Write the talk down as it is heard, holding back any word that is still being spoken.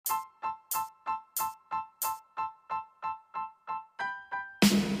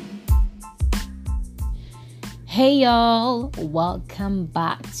Hey y'all, welcome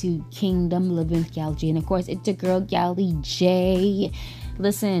back to Kingdom Living with Gal J. And of course, it's your girl Gally J.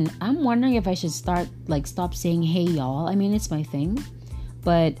 Listen, I'm wondering if I should stop saying hey y'all. I mean, it's my thing.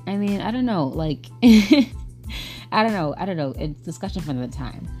 But I mean, I don't know, I don't know. It's discussion for another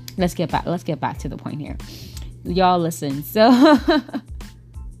time. Let's get back to the point here. Y'all listen. So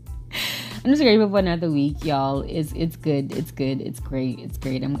I'm just grateful for another week, y'all. It's good. It's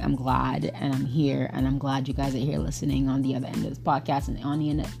great. I'm glad, and I'm here, and I'm glad you guys are here listening on the other end of this podcast and on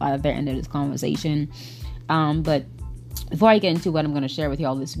the other end of this conversation. But before I get into what I'm going to share with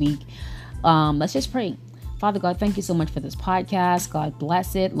y'all this week, let's just pray. Father God, thank you so much for this podcast. God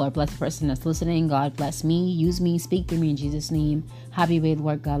bless it. Lord, bless the person that's listening. God bless me. Use me. Speak through me in Jesus' name. Have your way,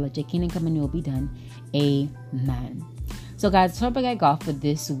 Lord God. Let your kingdom come and your will be done. Amen. So guys, the topic I got for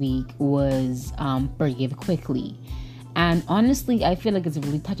this week was forgive quickly. And honestly, I feel like it's a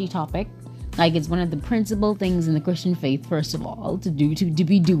really touchy topic. Like, it's one of the principal things in the Christian faith, first of all, to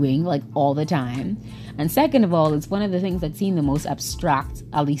be doing like all the time. And second of all, it's one of the things that seem the most abstract,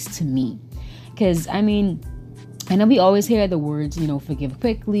 at least to me. Because, I mean, I know we always hear the words, forgive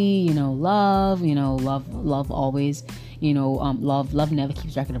quickly, love always, love never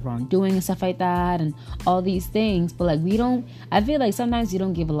keeps record of wrongdoing and stuff like that, and all these things. But I feel like sometimes you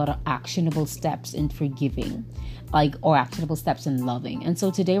don't give a lot of actionable steps in forgiving, or actionable steps in loving. And so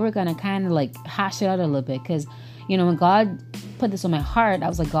today we're going to kind of hash it out a little bit, because, when God put this on my heart, I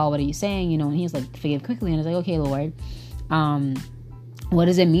was like, God, what are you saying? And he was like, forgive quickly. And I was like, okay, Lord, what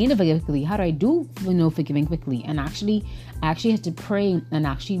does it mean to forgive quickly? How do I do, forgiving quickly? And I actually had to pray and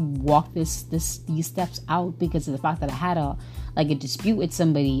actually walk these steps out, because of the fact that I had a dispute with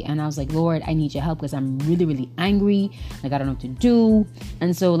somebody, and I was like, Lord, I need your help, because I'm really, really angry. I don't know what to do.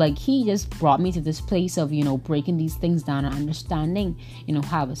 And so he just brought me to this place of, breaking these things down and understanding,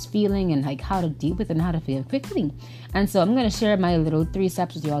 how I was feeling and how to deal with it and how to forgive quickly. And so I'm going to share my little 3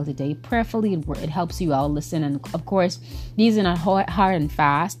 steps with you all today. Prayerfully, it helps you all listen. And of course, these are not hard and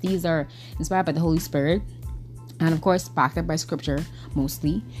fast. These are inspired by the Holy Spirit. And of course, backed up by scripture,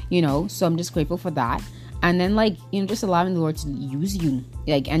 mostly, so I'm just grateful for that. And then, just allowing the Lord to use you,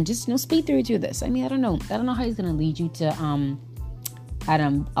 and just, speak through this. I mean, I don't know how he's going to lead you to,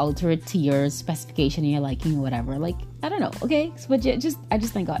 alter it to your specification and your liking or whatever. I don't know. Okay. But I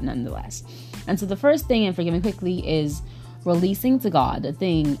just thank God nonetheless. And so the first thing in forgiving quickly is releasing to God the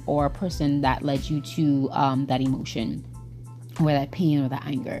thing or person that led you to, that emotion, or that pain or that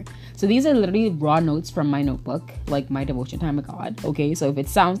anger. So these are literally raw notes from my notebook, my devotion time with God. Okay, so if it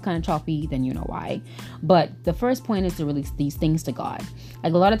sounds kind of choppy, then you know why. But the first point is to release these things to God. A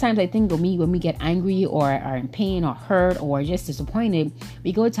lot of times I think when we get angry or are in pain or hurt or just disappointed,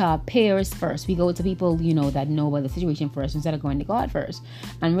 we go to our peers first. We go to people, that know about the situation first, instead of going to God first.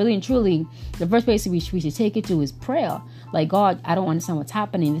 And really and truly, the first place we should take it to is prayer. God, I don't understand what's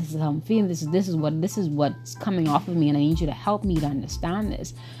happening. This is how I'm feeling. This is what's coming off of me, and I need you to help me to understand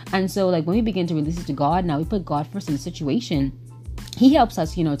this. And so when we begin to release it to God, now we put God first in the situation. He helps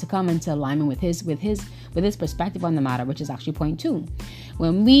us, to come into alignment with his perspective on the matter, which is actually point 2.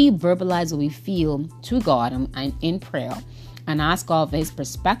 When we verbalize what we feel to God and in prayer, and ask God for his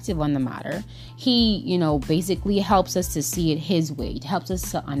perspective on the matter, he, basically helps us to see it his way. It helps us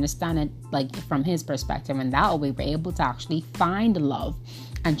to understand it from his perspective. And that way we're able to actually find love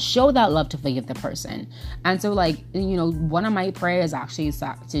and show that love to forgive the person. And so one of my prayers actually is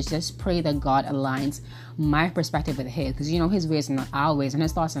to just pray that God aligns my perspective with his, because his ways are not our ways and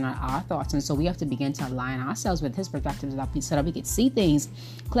his thoughts are not our thoughts. And so we have to begin to align ourselves with his perspective so that we can see things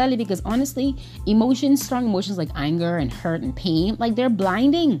clearly, because honestly, strong emotions like anger and hurt and pain, they're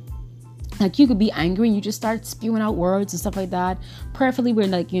blinding. You could be angry and you just start spewing out words and stuff like that. Prayerfully, we're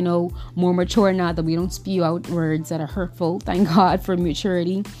more mature now, that we don't spew out words that are hurtful. Thank God for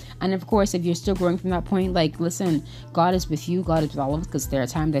maturity. And of course, if you're still growing from that point, listen, God is with you. God is with all of us, because there are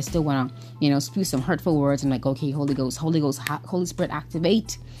times I still want to, spew some hurtful words. And okay, Holy Ghost, Holy Spirit,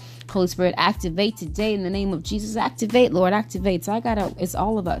 activate. Holy Spirit, activate today in the name of Jesus. Activate, Lord, activate. So it's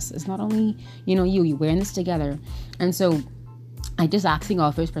all of us. It's not only, you. We're in this together. And so I just asking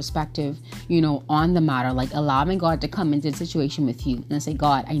God for his perspective, on the matter, allowing God to come into the situation with you and say,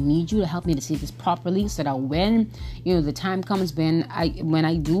 God, I need you to help me to see this properly, so that when, the time comes when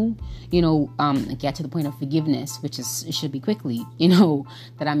I do, get to the point of forgiveness, it should be quickly,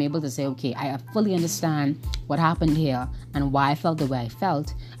 that I'm able to say, okay, I fully understand what happened here and why I felt the way I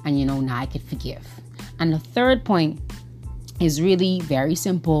felt. And, now I can forgive. And the third point is really very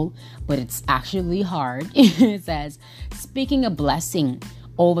simple, but it's actually hard. It says, speaking a blessing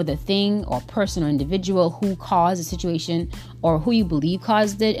over the thing or person or individual who caused the situation or who you believe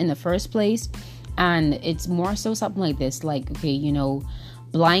caused it in the first place. And it's more so something like this, like, okay,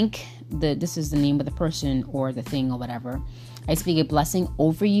 blank, this is the name of the person or the thing or whatever. I speak a blessing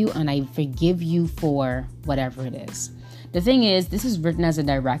over you and I forgive you for whatever it is. The thing is, this is written as a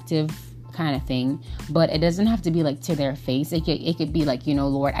directive kind of thing, but it doesn't have to be like to their face. It could be like,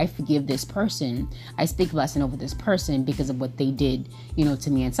 Lord, I forgive this person. I speak blessing over this person because of what they did, to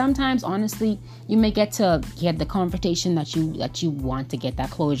me. And sometimes, honestly, you may get the confrontation that you want to get, that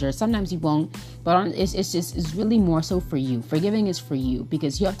closure. Sometimes you won't, but it's really more so for you. Forgiving is for you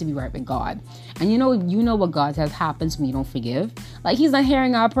because you have to be right with God. And you know what God says happens when you don't forgive. Like, He's not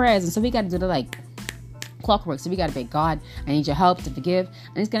hearing our prayers, and so we got to do the clockwork. So we got to beg God, I need your help to forgive,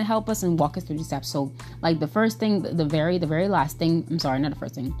 and He's going to help us and walk us through these steps. So like the first thing, the very last thing, I'm sorry, not the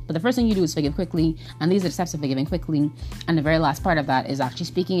first thing, but the first thing you do is forgive quickly, and these are the steps of forgiving quickly. And the very last part of that is actually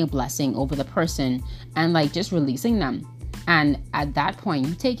speaking a blessing over the person and like just releasing them. And at that point,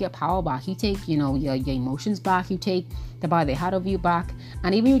 you take your power back, you take your emotions back, you take the power they had over you back,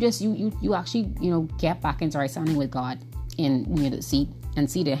 and even you actually get back into right standing with God in the seat and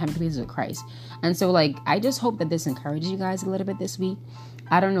see the heavenly places of Christ. And so like, I just hope that this encourages you guys a little bit this week.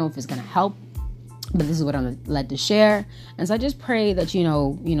 I don't know if it's going to help, but this is what I'm led to share. And so I just pray that,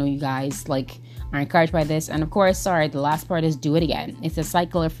 you guys like are encouraged by this. And of course, the last part is do it again. It's a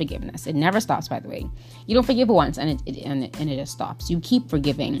cycle of forgiveness. It never stops, by the way. You don't forgive once and it just stops. You keep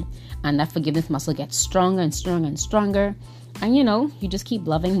forgiving, and that forgiveness muscle gets stronger and stronger and stronger. And you just keep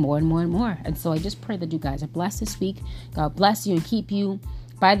loving more and more and more. And so I just pray that you guys are blessed this week. God bless you and keep you.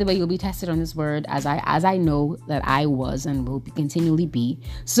 By the way, you'll be tested on this word as I know that I was and will continually be.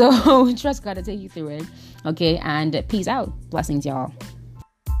 So trust God to take you through it. Okay, and peace out. Blessings, y'all.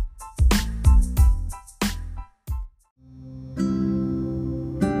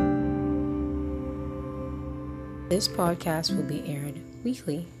 This podcast will be aired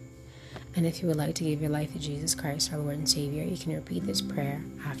weekly. And if you would like to give your life to Jesus Christ, our Lord and Savior, you can repeat this prayer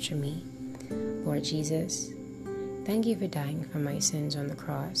after me. Lord Jesus, thank you for dying for my sins on the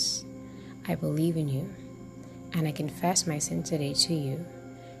cross. I believe in you, and I confess my sin today to you,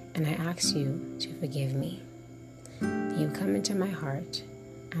 and I ask you to forgive me. You come into my heart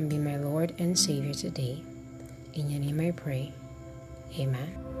and be my Lord and Savior today. In your name I pray.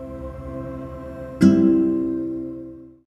 Amen.